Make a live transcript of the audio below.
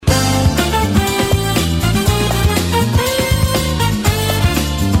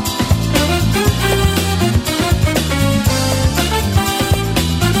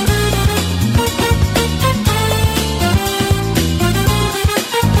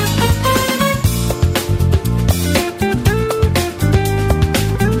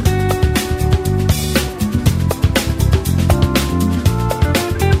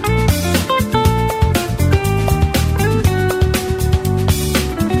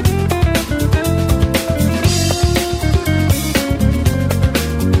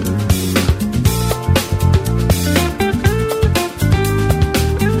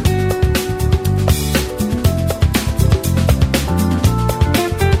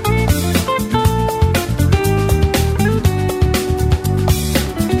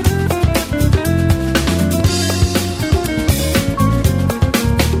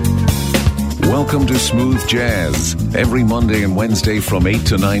to Smooth Jazz. Every Monday and Wednesday from 8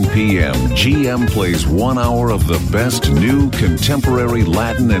 to 9 p.m., GM plays 1 hour of the best new contemporary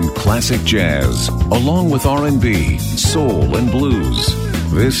Latin and classic jazz, along with R&B, soul, and blues.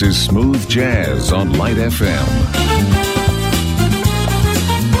 This is Smooth Jazz on Light FM.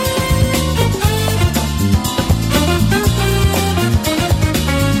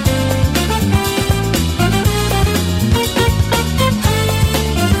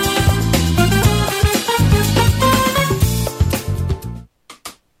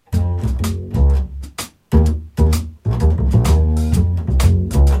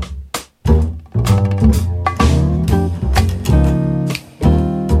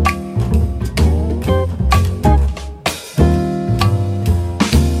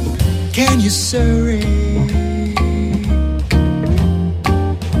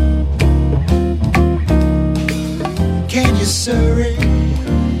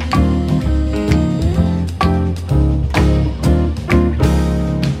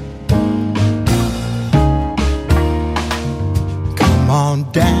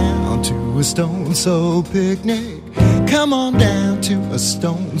 Stone-So picnic. Come on down to a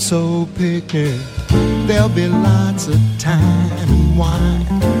Stone-So picnic. There'll be lots of time and wine.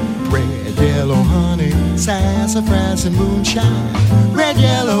 Red, yellow, honey, sassafras and moonshine. Red,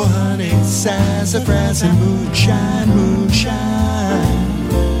 yellow, honey, sassafras and moonshine, moonshine.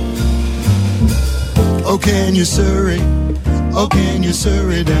 Oh, can you Surrey? Oh, can you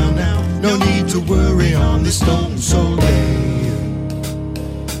Surrey down now? No need to worry on this Stone-So day.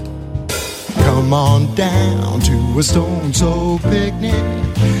 Come on down to a Stone-So picnic.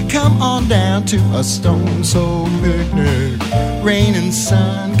 Come on down to a Stone-So picnic. Rain and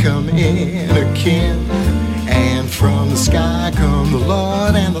sun come in akin, and from the sky come the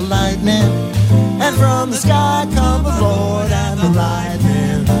Lord and the lightning. And from the sky come the Lord and the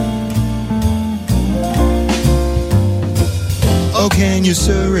lightning. Oh, can you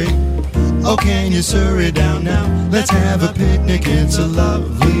Surrey? Oh, can you Surrey down now? Let's have a picnic, it's a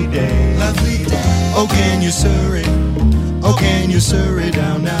lovely day. Lovely day. Oh, can you Surrey? Oh, can you Surrey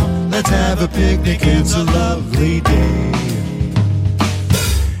down now? Let's have a picnic, it's a lovely day.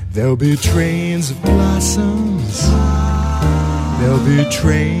 There'll be trains of blossoms. There'll be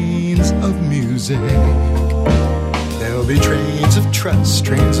trains of music. There'll be trains of trust,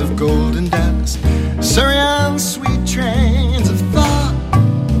 trains of golden dust. Surrey on sweet trains of thought.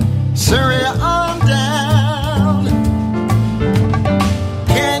 Surrey on down.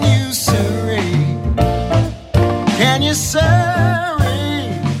 Can you Surrey? Can you Surrey?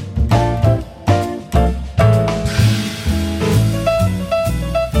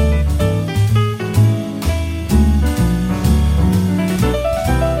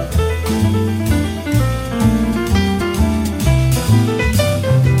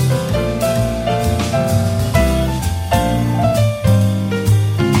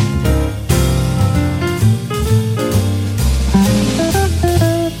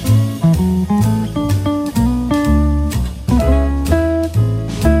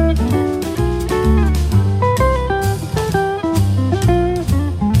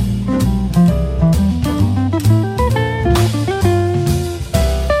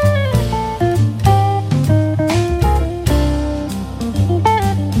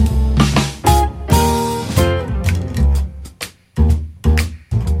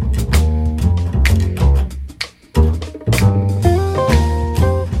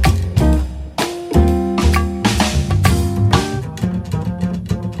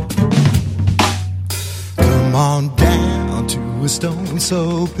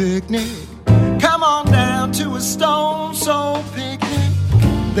 Stone-So picnic. Come on down to a Stone-So picnic.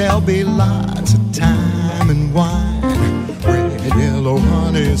 There'll be lots of time and wine. Red, yellow,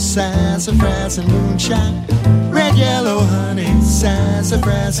 honey, sassafras and moonshine. Red, yellow, honey,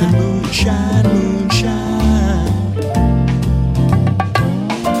 sassafras and moonshine, moonshine.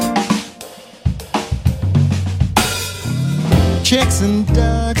 Chicks and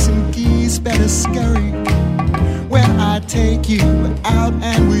ducks and geese better scurry when I take you out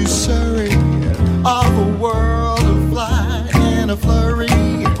and we Surrey. All the world will fly in a flurry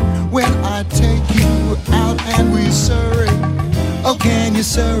when I take you out and we Surrey. Oh, can you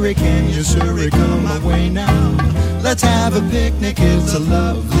Surrey, come my way now? Let's have a picnic, it's a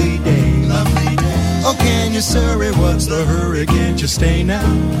lovely day. Lovely day. Oh, can you Surrey, what's the hurry, can't you stay now?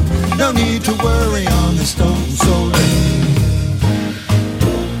 No need to worry on the Stone-So day.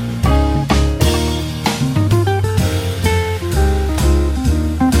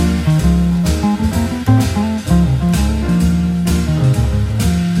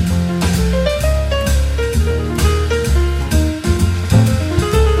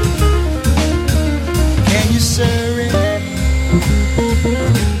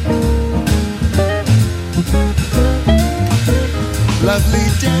 lovely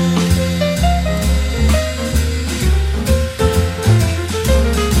day.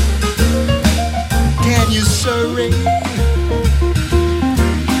 Can you surrey?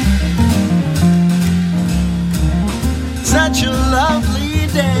 Such a lovely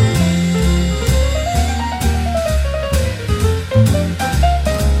day.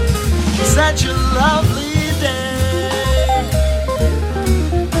 Such a lovely day.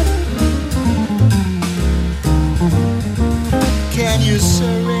 Can you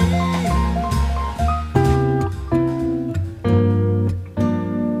surrey?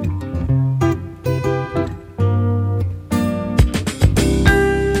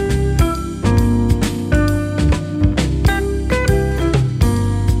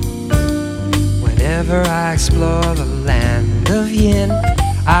 Whenever I explore the land of yin,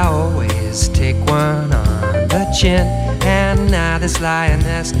 I always take one on the chin. And now this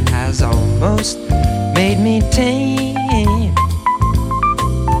lioness has almost made me tame.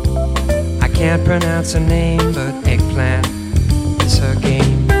 I can't pronounce her name, but eggplant is her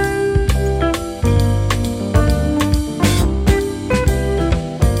game.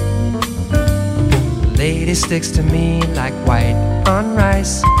 The lady sticks to me like white on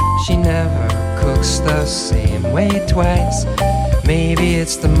rice. She never cooks the same way twice. Maybe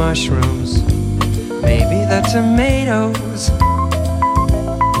it's the mushrooms, maybe the tomatoes.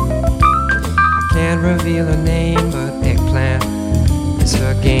 I can't reveal her name, but eggplant is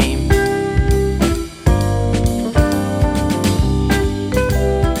her game.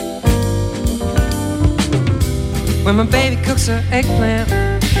 When my baby cooks her eggplant,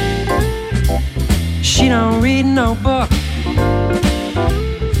 she don't read no book.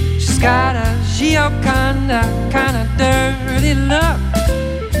 She's got a Gioconda kind of dirty look.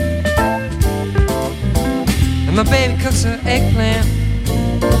 And my baby cooks her eggplant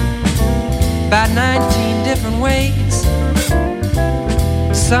about 19 different ways.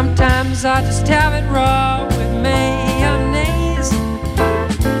 Sometimes I just have it raw with mayonnaise.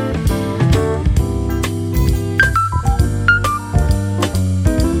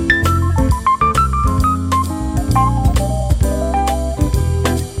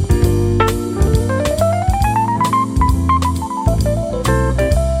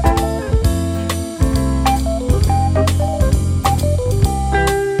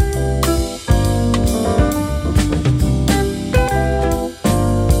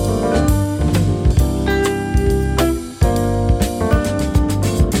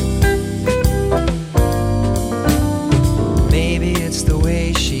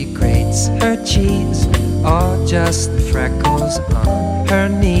 Just the freckles on her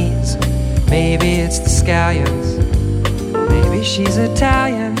knees. Maybe it's the scallions, maybe she's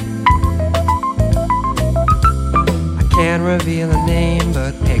Italian. I can't reveal her name,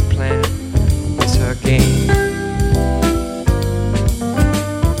 but eggplant is her game.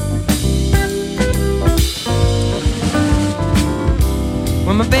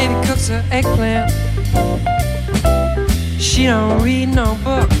 When my baby cooks her eggplant, she don't read no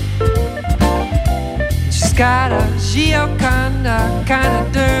book. She's got a Gioconda kind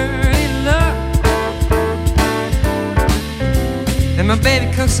of dirty look. And my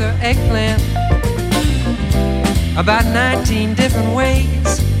baby cooks her eggplant about 19 different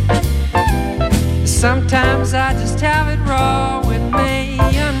ways. Sometimes I just have it raw with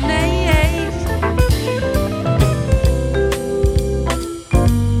mayonnaise.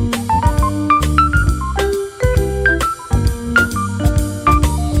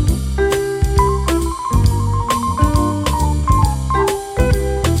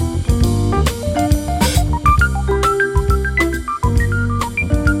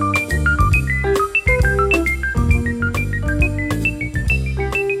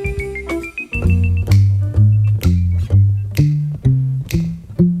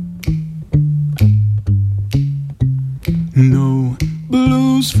 No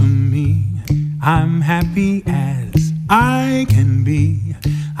blues for me, I'm happy as I can be.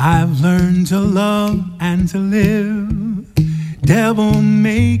 I've learned to love and to live, devil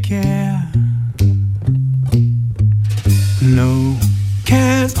may care. No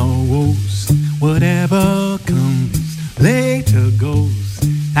cares or woes, whatever comes later goes.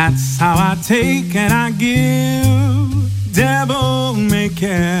 That's how I take and I give, devil may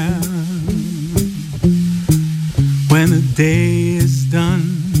care. When the day is done,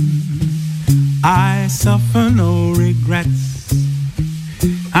 I suffer no regrets.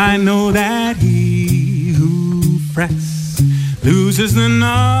 I know that he who frets loses the night.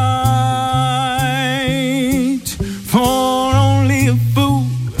 For only a fool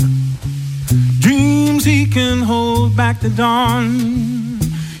dreams he can hold back the dawn.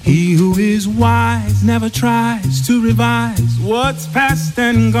 He who who is wise never tries to revise what's past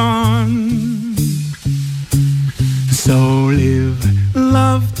and gone. So live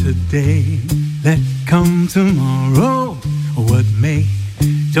love today, let come tomorrow what may.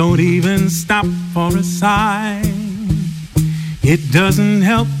 Don't even stop for a sigh. It doesn't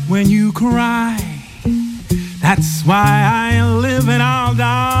help when you cry. That's why I live and I'll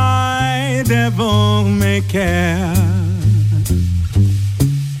die. Devil may care.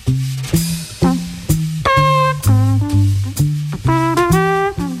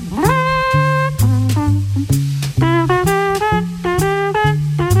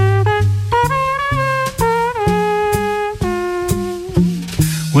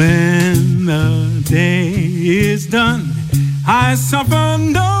 When the day is done, I suffer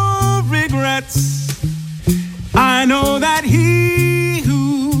no regrets. I know that he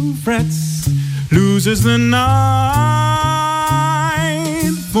who frets loses the night.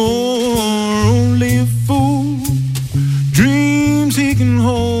 For only a fool dreams he can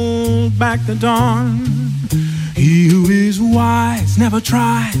hold back the dawn. He who is wise never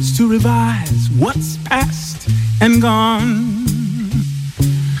tries to revise what's past and gone.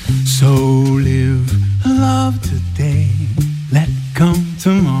 So live love today, let come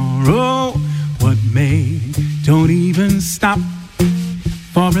tomorrow what may. Don't even stop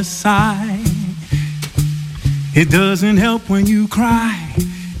for a sigh. It doesn't help when you cry.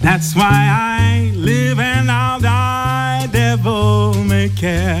 That's why I live and I'll die. Devil may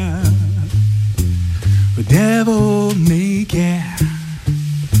care. The devil may care.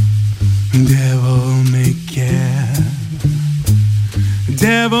 Devil may care.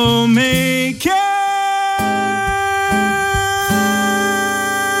 Devil may care.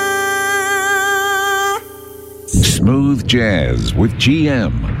 Smooth Jazz with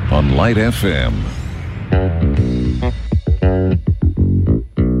GM on Light FM.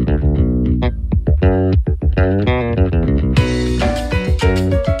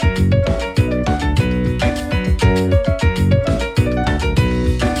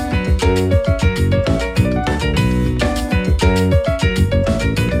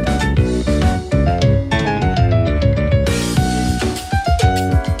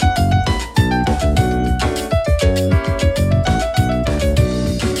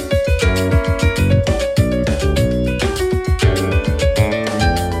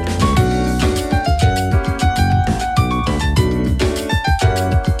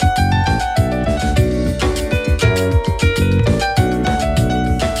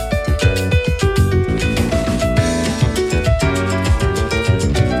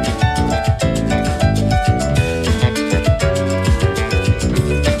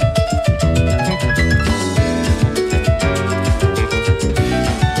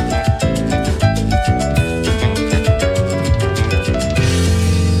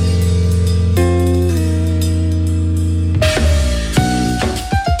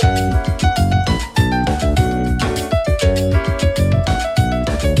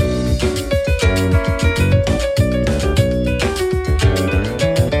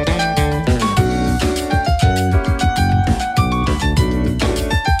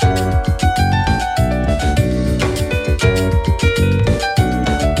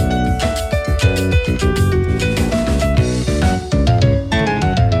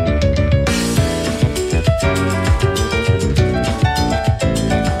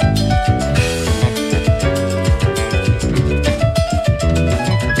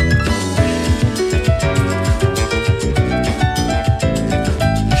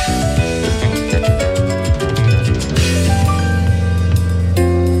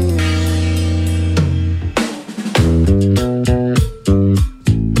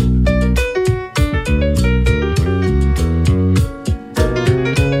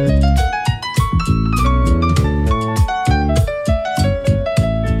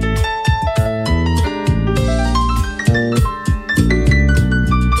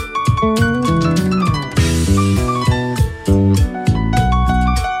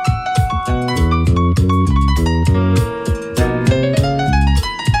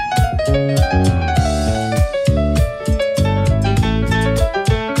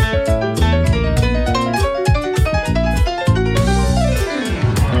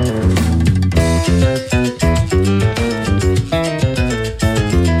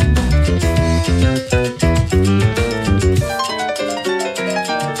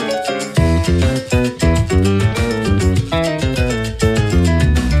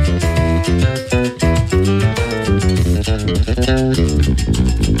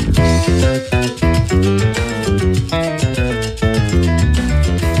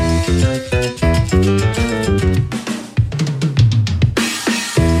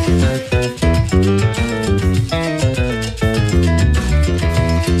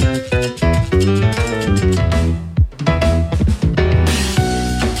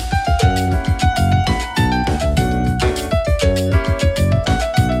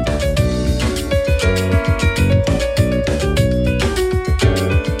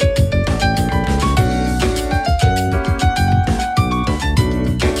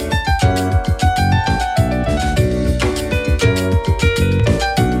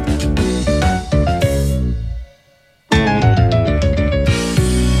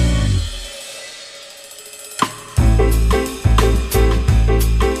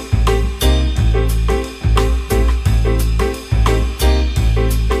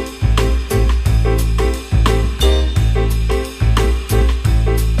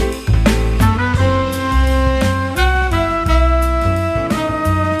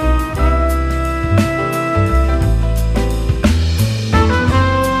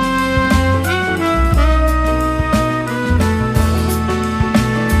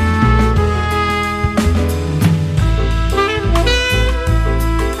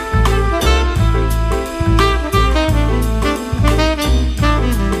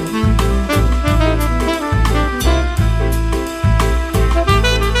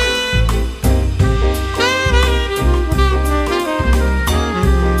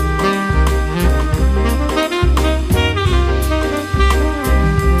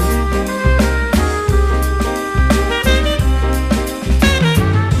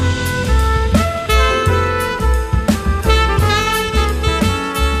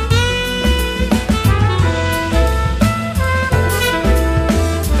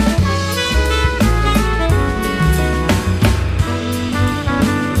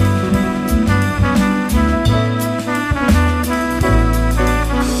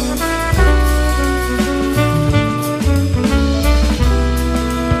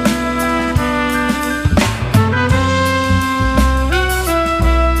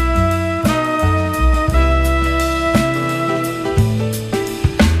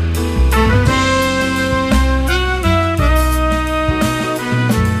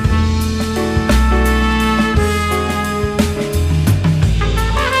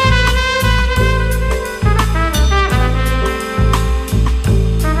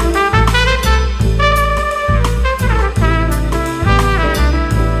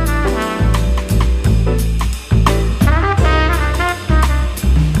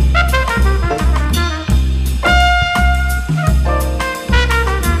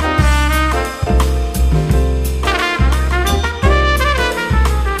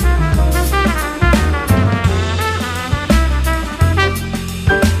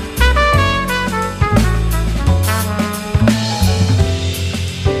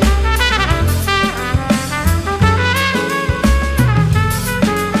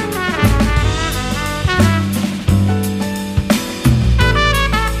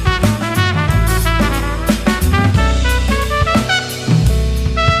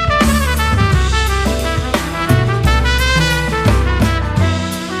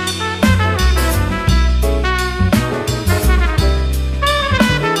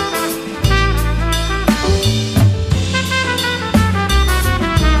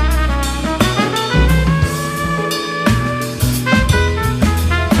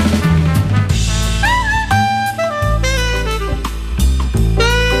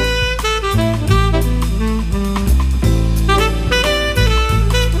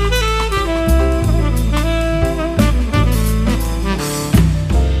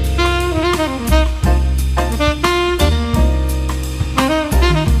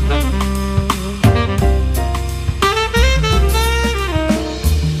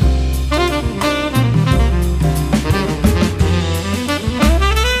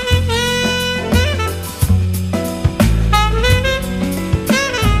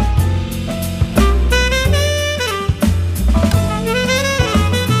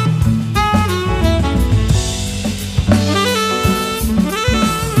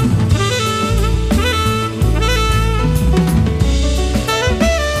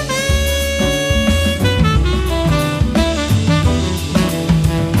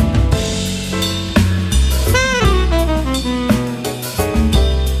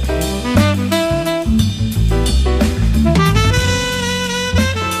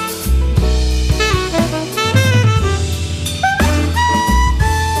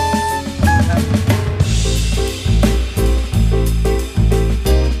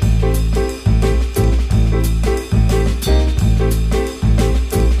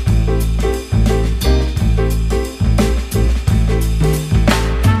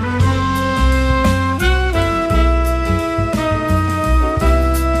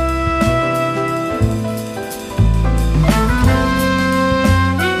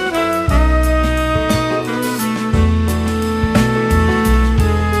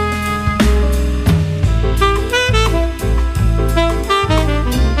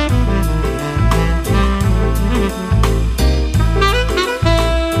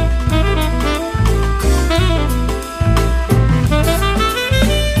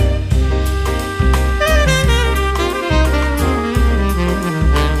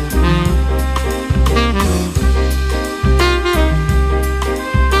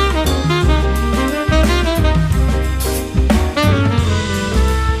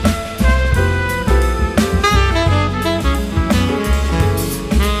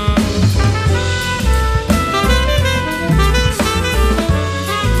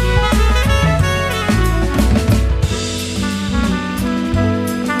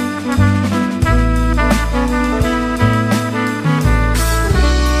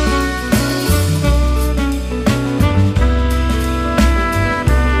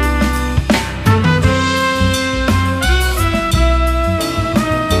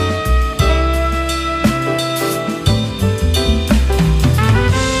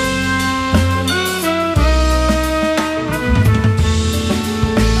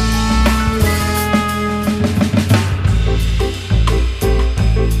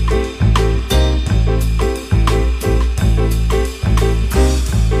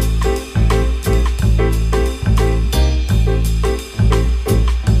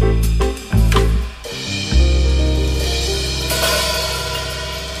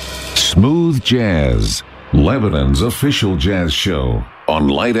 Jazz, Lebanon's official jazz show on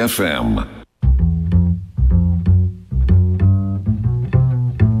Light FM.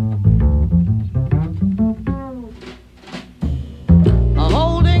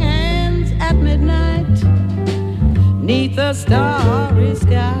 Holding hands at midnight, 'neath the starry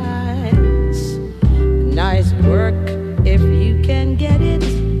skies. Nice work if you can get it,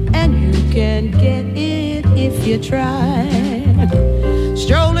 and you can get it if you try.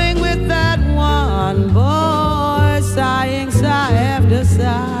 Strolling with that one boy, sighing sigh after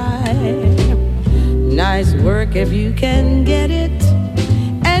sigh. Nice work if you can get it,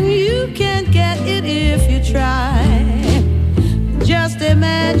 and you can get it if you try. Just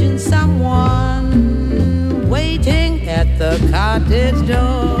imagine someone waiting at the cottage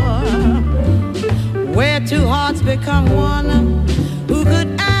door, where two hearts become one, who could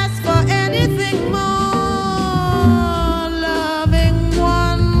ask for anything more. Loving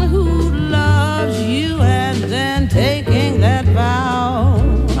one who loves you and then taking that vow.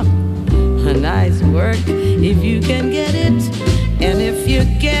 Nice work if you can get it, and if you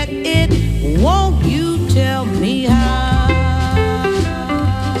get it, won't you tell me how?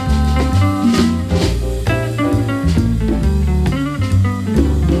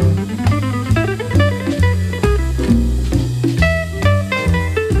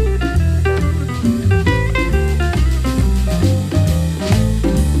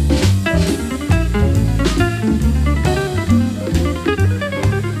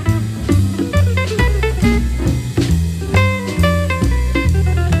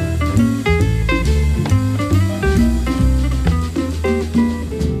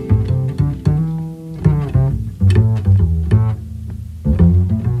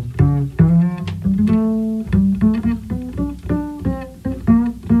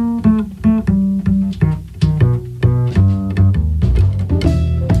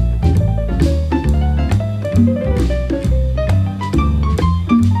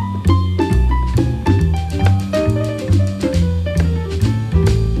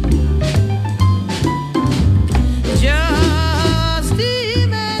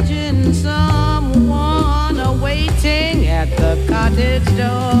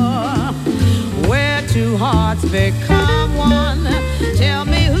 Become one. Tell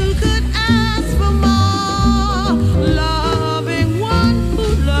me who could ask for more. Loving one who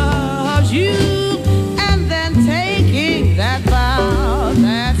loves you and then taking that vow.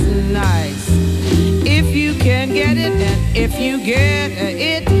 That's nice if you can get it, and if you get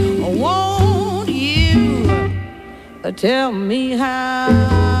it, won't you tell me how?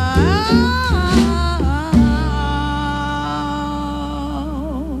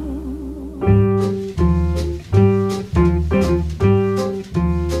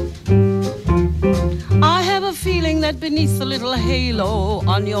 Beneath the little halo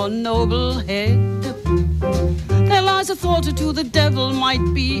on your noble head, there lies a thought or two the devil might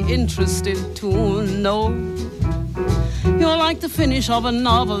be interested to know. You're like the finish of a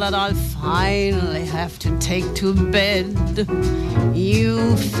novel that I'll finally have to take to bed.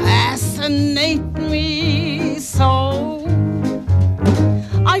 You fascinate me so.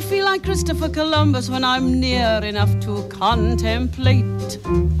 I feel like Christopher Columbus when I'm near enough to contemplate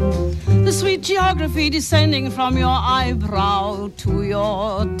the sweet geography descending from your eyebrow to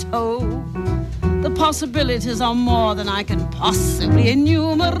your toe. The possibilities are more than I can possibly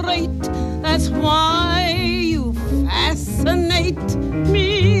enumerate. That's why you fascinate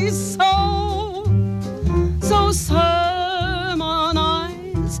me so. So sermonize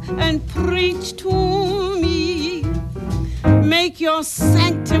and preach to me. Make your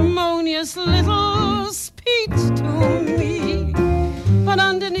sanctimonious little speech to me. But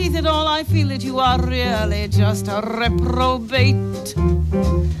underneath it all, I feel that you are really just a reprobate.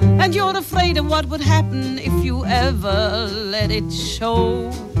 And you're afraid of what would happen if you ever let it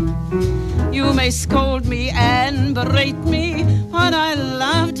show. You may scold me and berate me, but I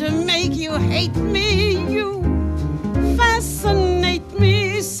love to make you hate me. You fascinate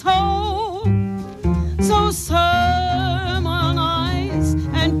me so. So sermonize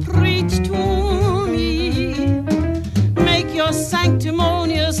and preach to me. Make your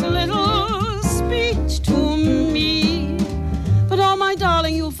sanctimonious little speech to me. But oh my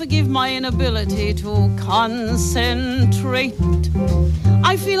darling, you'll forgive my inability to concentrate.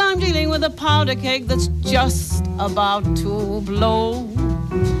 I feel I'm dealing with a powder keg that's just about to blow.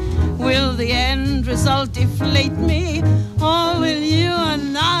 Will the end result deflate me, or will you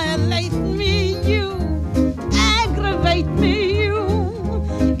annihilate me? You aggravate me, you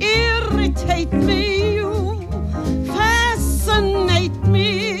irritate me, you fascinate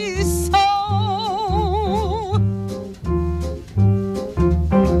me so.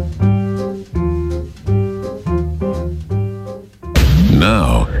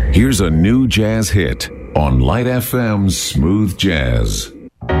 Here's a new jazz hit on Light FM's Smooth Jazz.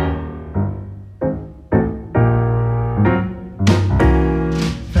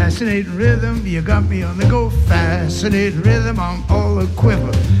 Fascinating rhythm, you got me on the go. Fascinating rhythm, I'm all a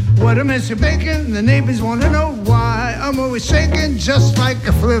quiver. What a mess you're making, the neighbors want to know why. I'm always shaking just like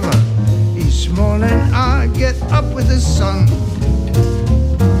a flivver. Each morning I get up with the sun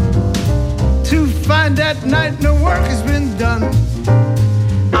to find that night no work has been done.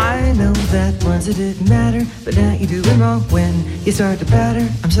 I know that once it didn't matter, but now you do it wrong when you start to batter.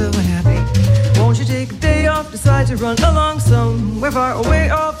 I'm so unhappy. Won't you take a day off, decide to run along somewhere far away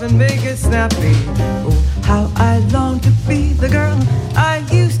off and make it snappy? Oh, how I long to be the girl I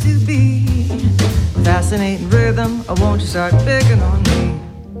used to be. Fascinating rhythm, oh, won't you start picking on me?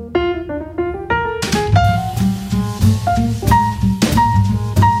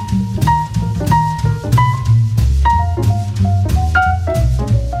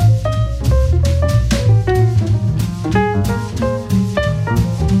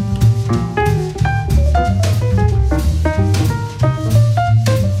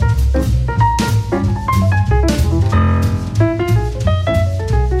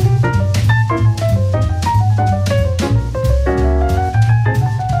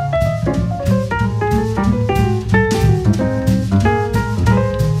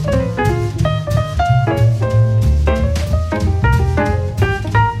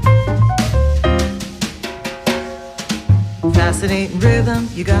 Fascinating rhythm,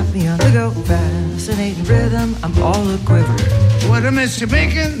 you got me on the go. Fascinating rhythm, I'm all a quiver. What a mess you're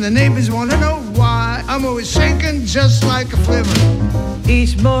making, the neighbors want to know why. I'm always shaking just like a flivver.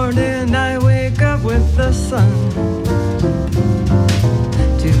 Each morning I wake up with the sun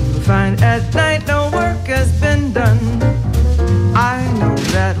to find at night no work has been done. I know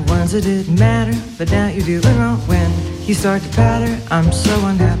that once it didn't matter, but now you do it wrong when you start to patter. I'm so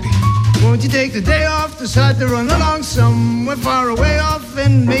unhappy. Won't you take the day off, decide to run along somewhere far away off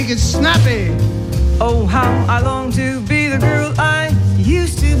and make it snappy? Oh, how I long to be the girl I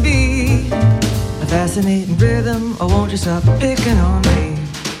used to be. A fascinating rhythm, oh, won't you stop picking on me?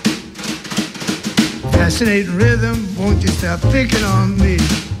 Fascinating rhythm, won't you stop picking on me?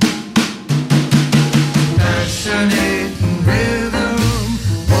 Fascinating rhythm,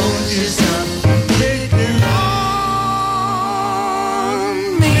 won't you stop picking on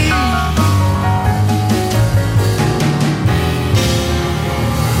me?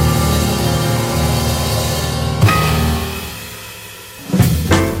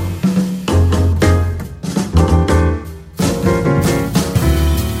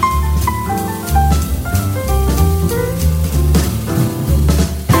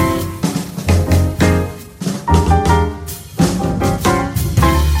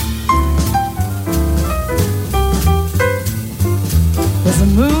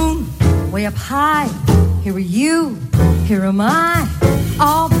 Up high, here are you, here am I.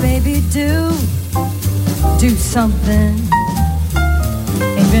 Oh, baby, do something.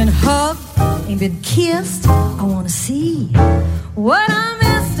 Ain't been hugged, ain't been kissed. I wanna see what I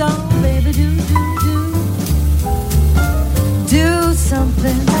missed. Oh, baby, do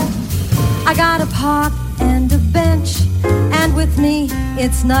something. I got a park and a bench, and with me,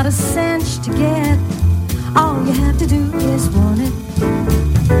 it's not a cinch to get. All you have to do is want it.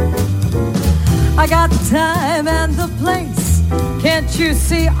 I got the time and the place. Can't you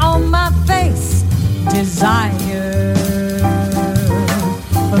see on my face? Desire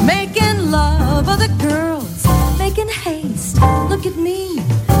for making love. Other girls making haste. Look at me,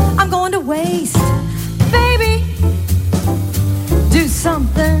 I'm going to waste. Baby, do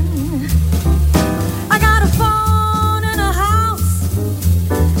something. I got a phone and a house,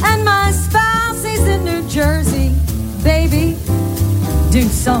 and my spouse is in New Jersey. Baby, do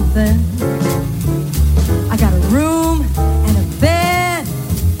something. I got a room and a bed.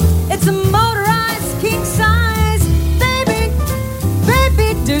 It's a motorized king size. Baby,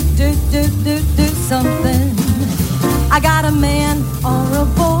 baby, do something. I got a man or a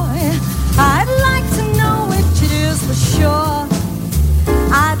boy. I'd like to know which it is for sure.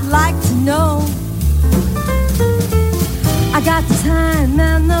 I'd like to know. I got the time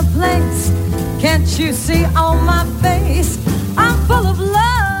and the place. Can't you see on my face? I'm full of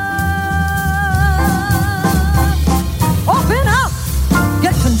love. Open up,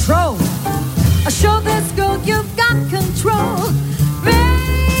 get control. Show this girl you've got control.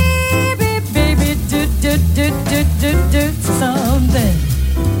 Baby, baby, do something.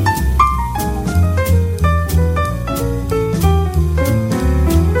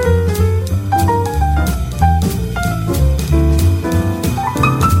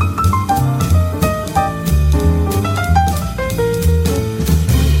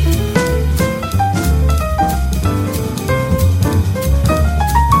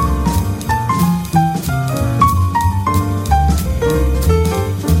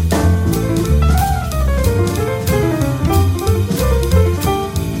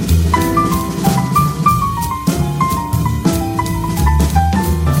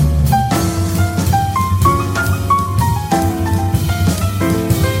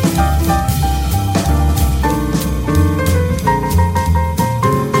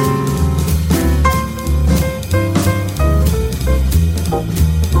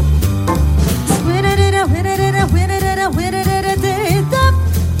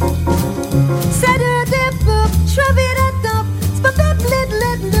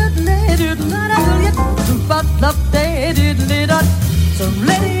 love, love, day, diddly dot. So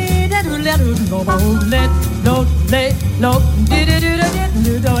let it, no, let, no, let, no, diddly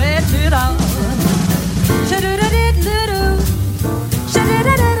diddly do it, diddle. Shadoo diddly, shadoo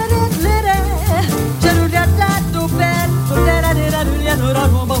diddly, shadoo diddly do bed, so let it, no,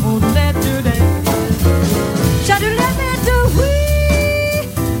 let do that. Shadoo let me do we.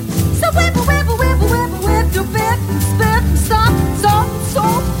 So whip, whip, whip, whip, whip, do bed, spit, stop, stop,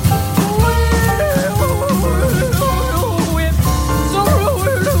 stop.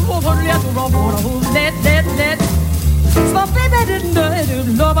 Let. So baby didn't do it,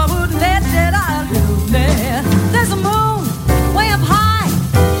 love I would let that I do that. There's a moon way up high.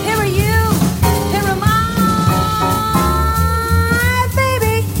 Here are you, here am I,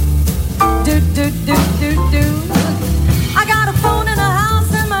 baby. Do. I got a phone in a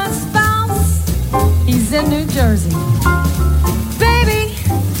house and my spouse, he's in New Jersey. Baby,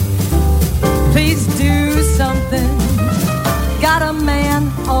 please do something. Got a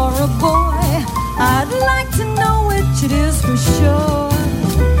man or a boy? I'd like to know which it is for sure.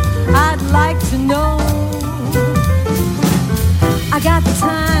 I'd like to know. I got the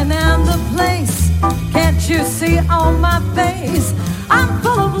time and the place. Can't you see on my face? I'm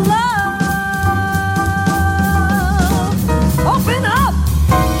full of love. Open up,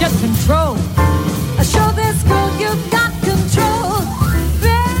 get control. Show this girl you've got control.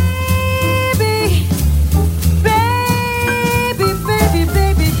 Baby,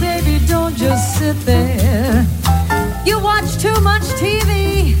 don't just sit there. You watch too much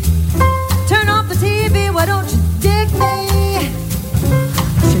TV. Turn off the TV, why don't you dig me?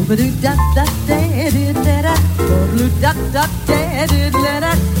 Shoo-ba-doo-da-da-da-dee-da-da,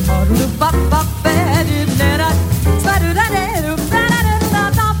 da-doo-da-da-da-dee-da-da, da-doo-ba-ba-ba-dee-da-da,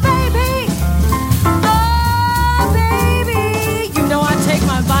 da-doo-da-da-da-da-da-da, baby. Oh, baby, you know I take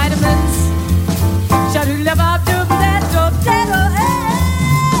my vitamins. Shoo-doo-da-ba-doo-da-doo-da-doo,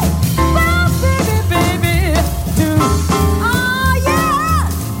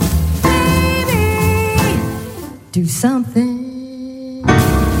 do something.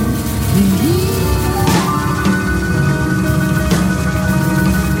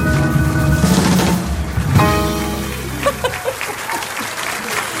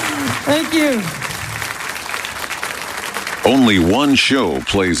 Thank you. Only one show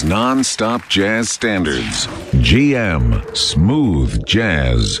plays non-stop jazz standards. GM Smooth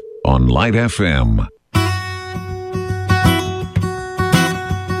Jazz on Light FM.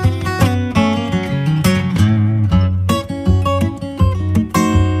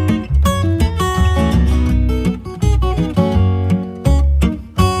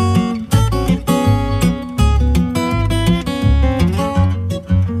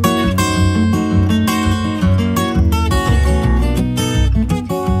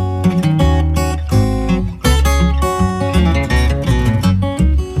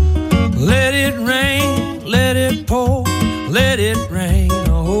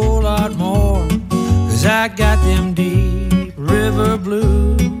 I got them deep river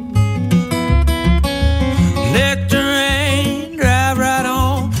blues. Let the rain drive right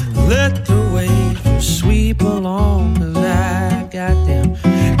on, let the waves just sweep along, 'cause I got them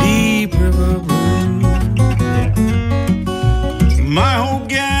deep river blues. My old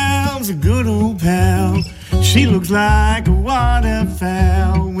gal's a good old pal. She looks like a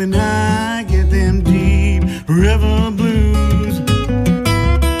waterfowl when I get them deep river blues.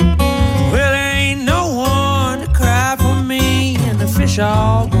 Fish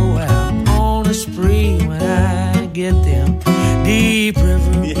all go out on a spree when I get them deep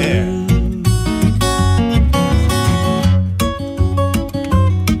river blues.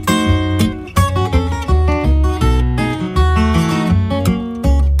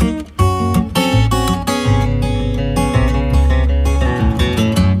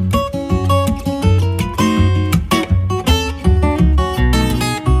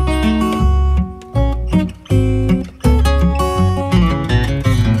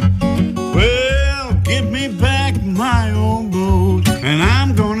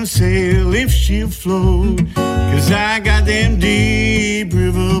 Float, 'cause I got them deep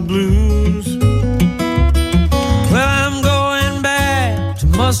river blues. Well, I'm going back to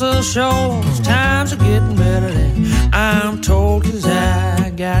Muscle Shoals. Times are getting better than I'm told, 'cause I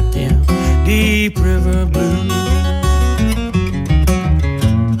got them deep river blues.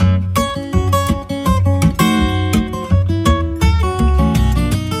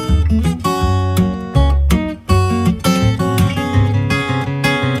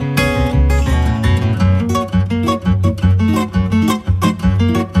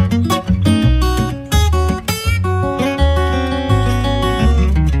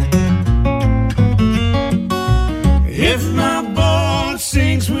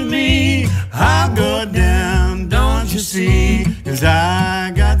 'cause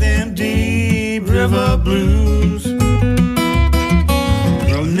I got them deep river blues.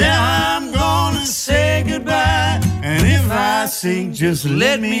 Well, now I'm gonna say goodbye, and if I sink, just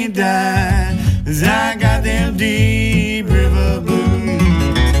let me die, 'cause I got them deep river blues.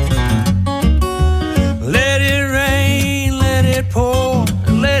 Let it rain, let it pour,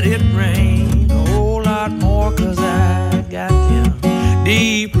 let it rain a whole lot more, 'cause I got them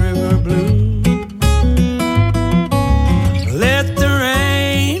deep river blues. Let the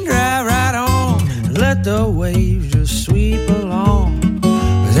rain dry right on, let the waves just sweep along,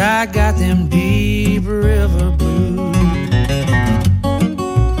 'cause I got them deep river blues.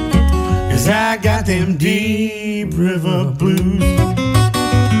 'Cause I got them deep river blues.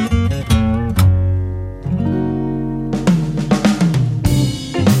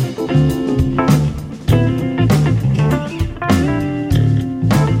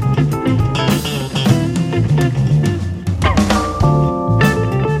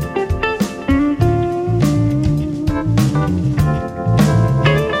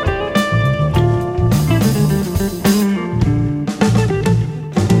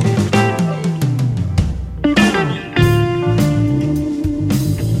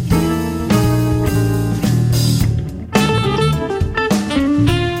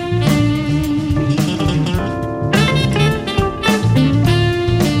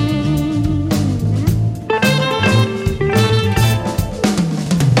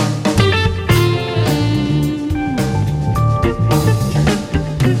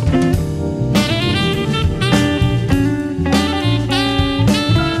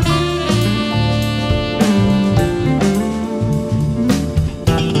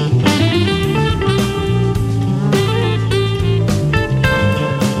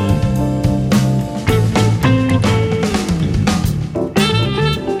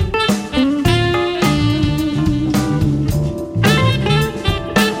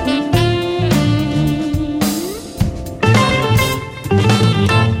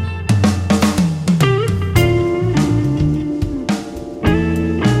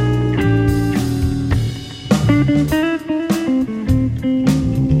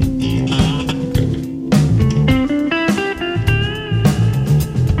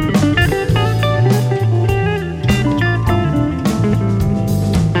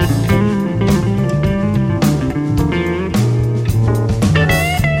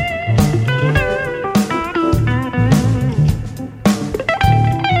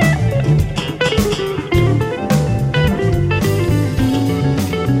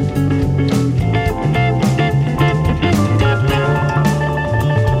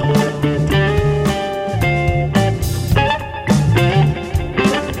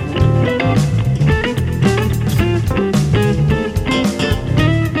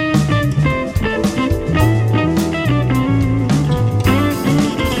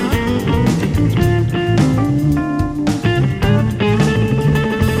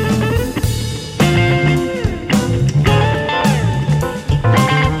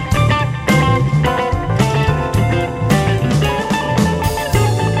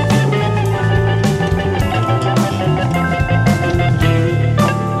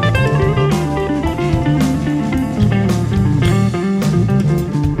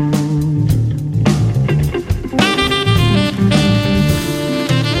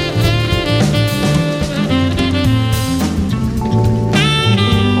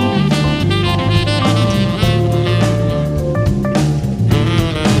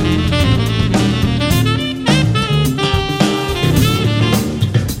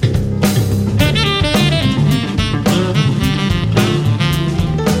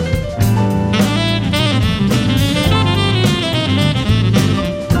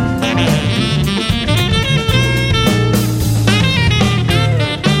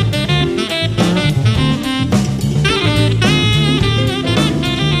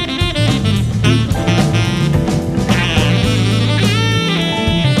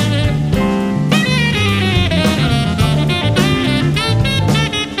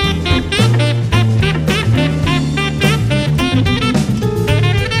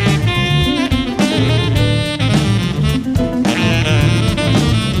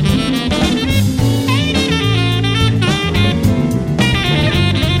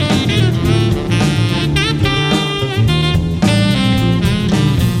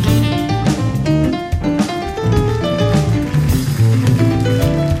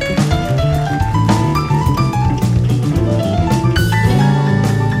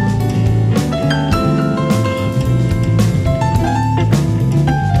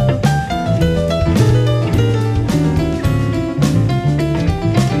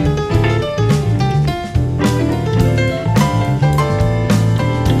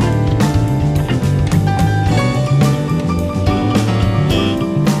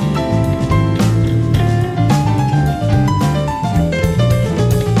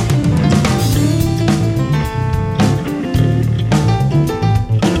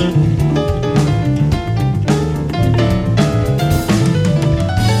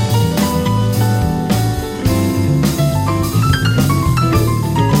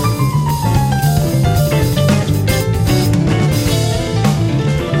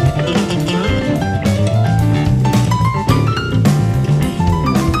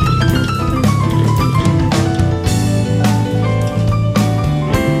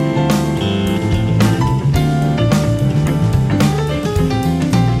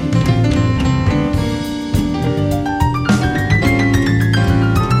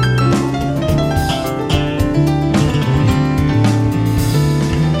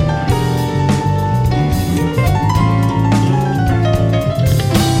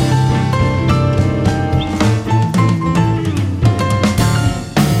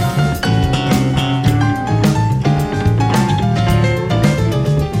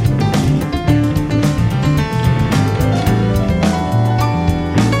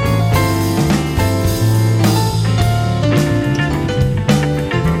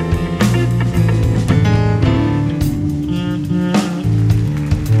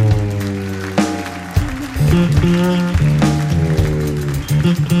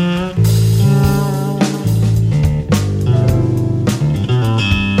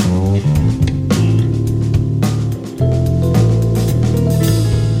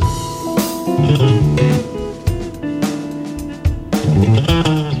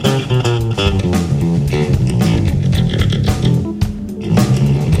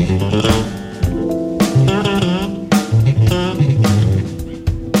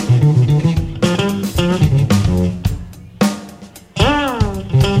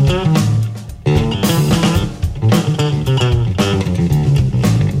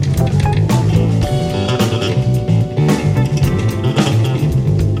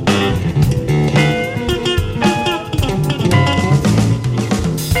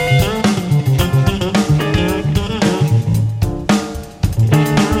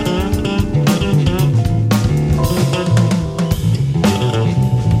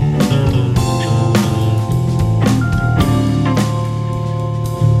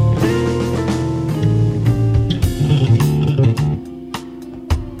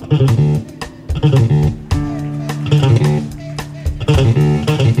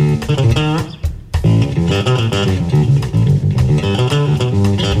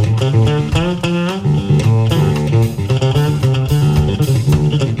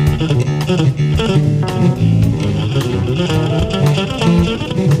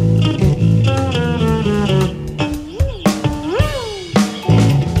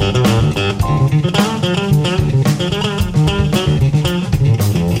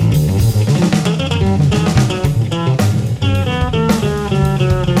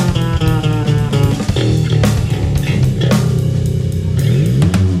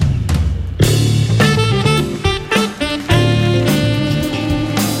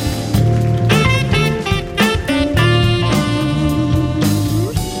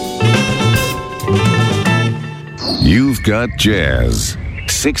 You've got jazz.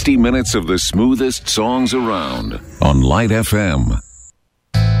 60 minutes of the smoothest songs around on Light FM.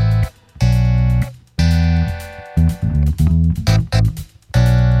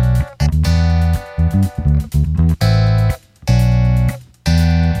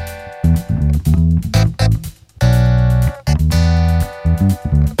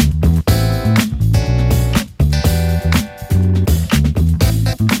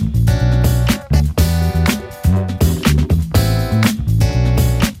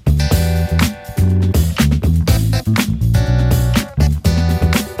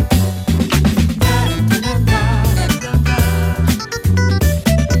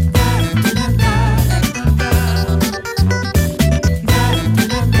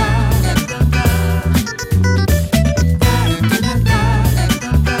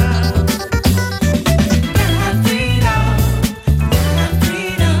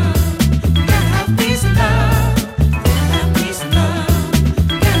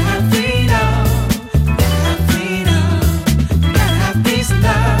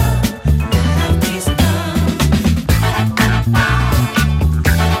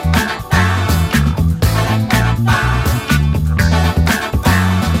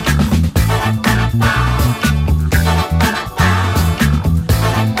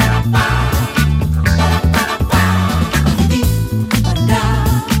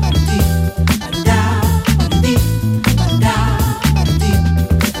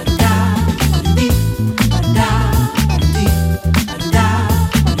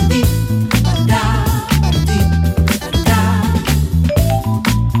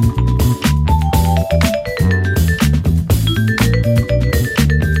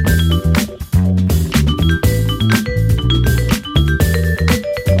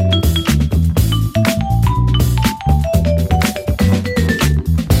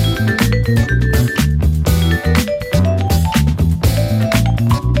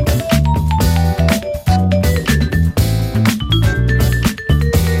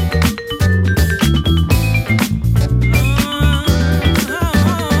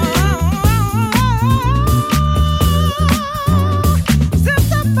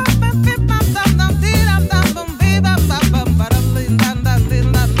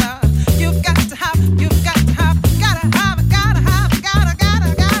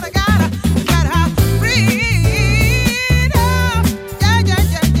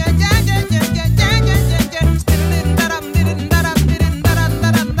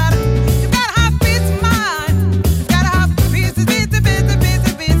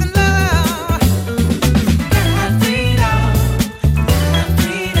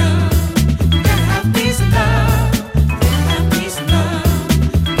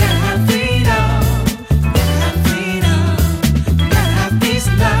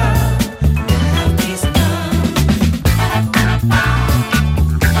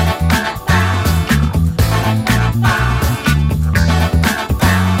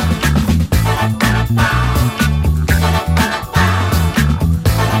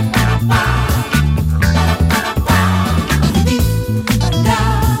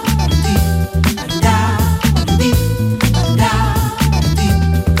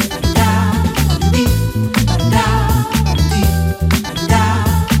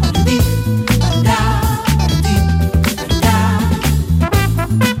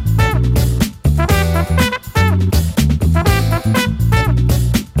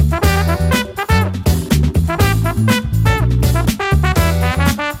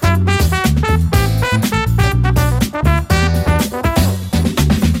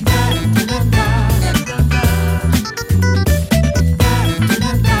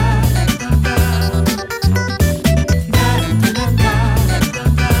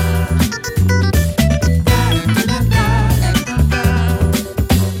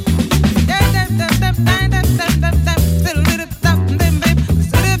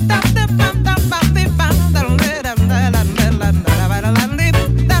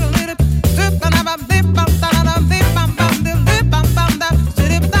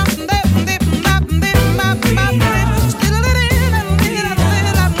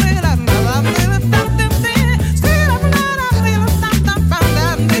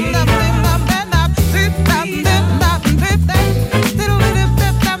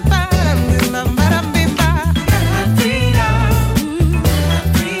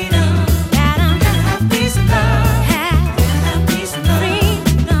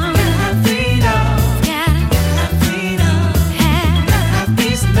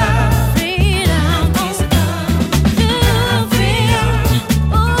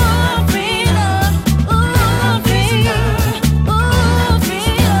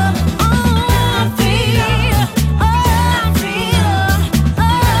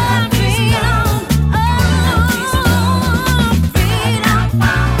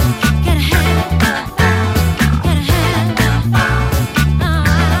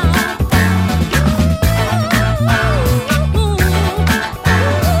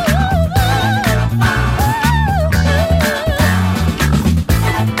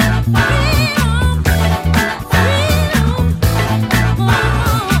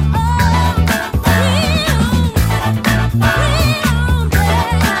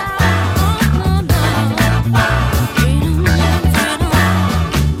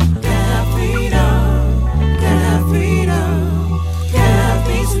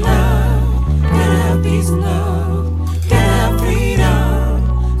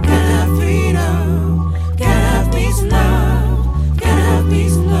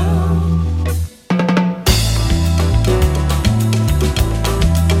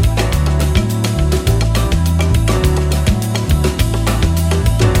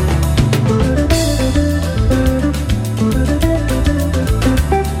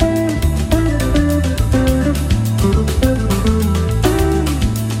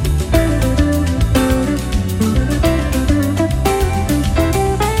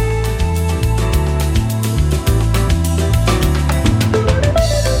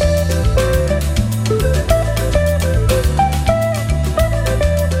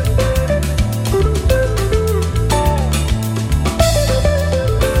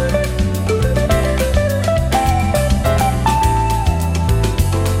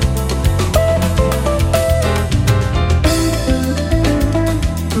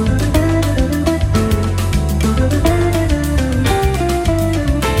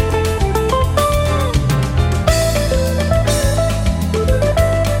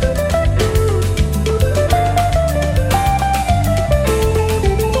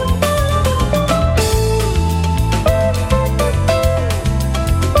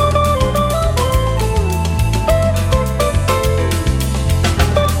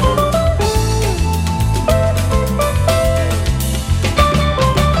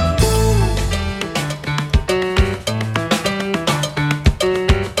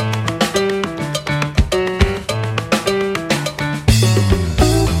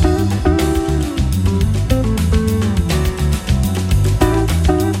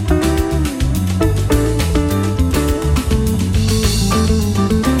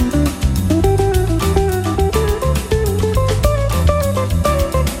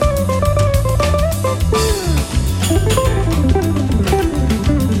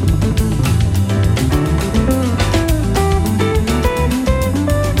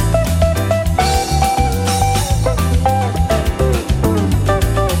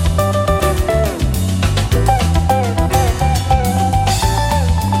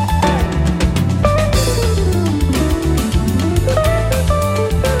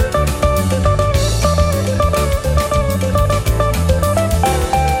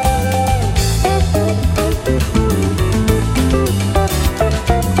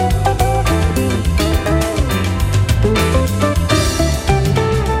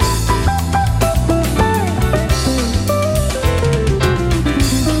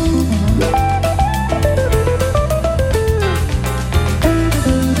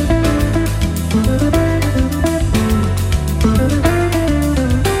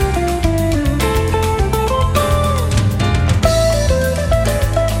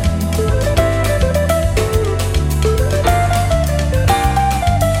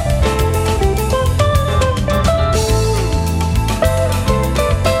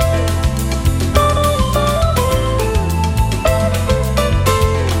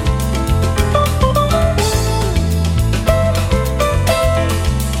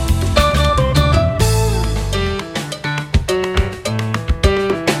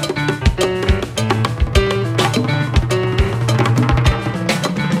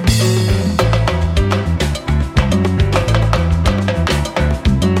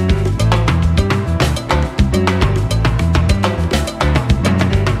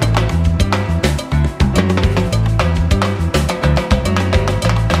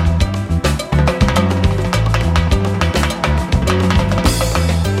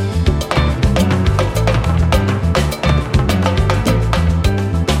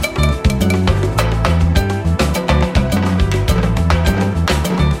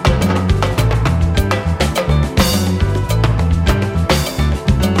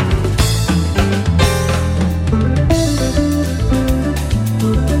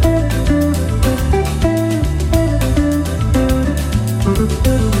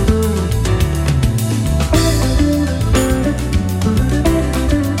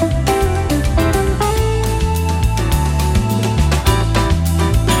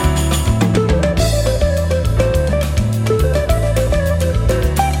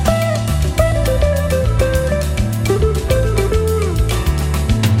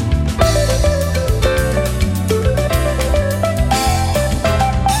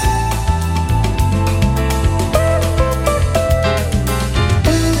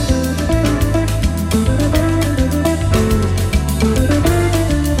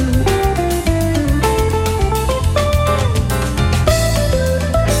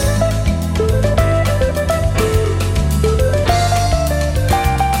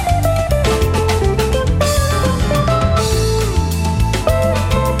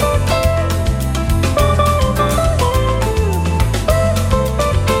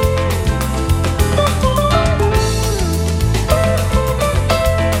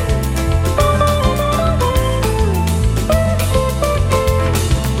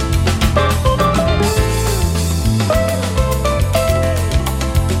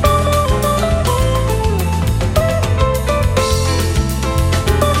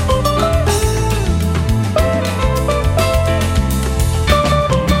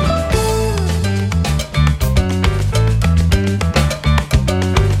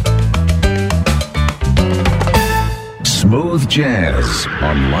 Jazz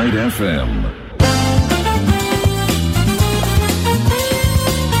on Light FM.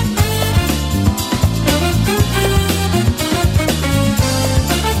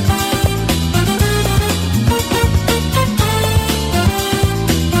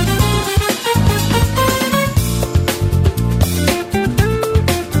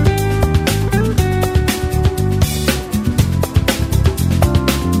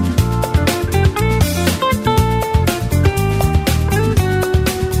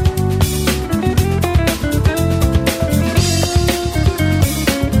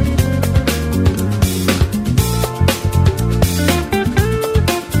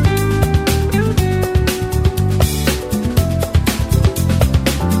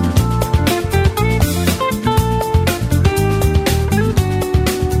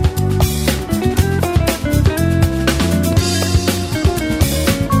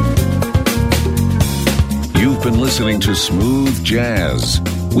 Listening to Smooth Jazz.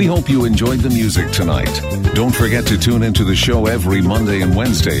 We hope you enjoyed the music tonight. Don't forget to tune into the show every Monday and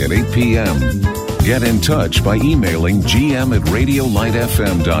Wednesday at 8 p.m. Get in touch by emailing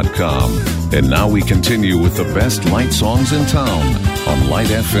gm@radiolightfm.com. And now we continue with the best light songs in town on Light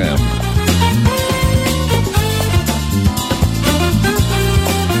FM.